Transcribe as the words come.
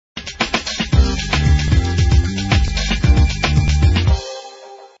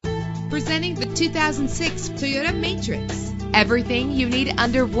the 2006 Toyota Matrix. Everything you need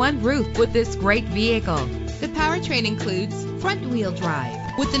under one roof with this great vehicle. The powertrain includes front-wheel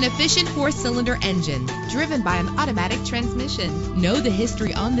drive with an efficient 4-cylinder engine driven by an automatic transmission. Know the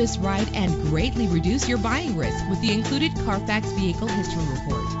history on this ride and greatly reduce your buying risk with the included Carfax Vehicle History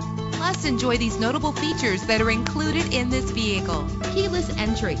Report. Plus, enjoy these notable features that are included in this vehicle: keyless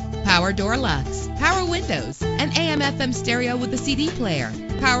entry, power door locks, power windows, an AM/FM stereo with a CD player,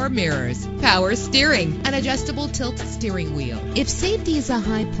 power mirrors, power steering, an adjustable tilt steering wheel. If safety is a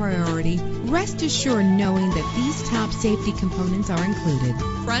high priority, rest assured knowing that these top safety components are included: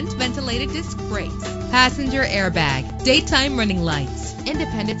 front ventilated disc brakes, passenger airbag, daytime running lights,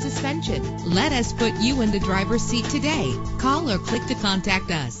 independent suspension. Let us put you in the driver's seat today. Call or click to contact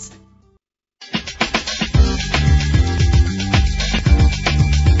us.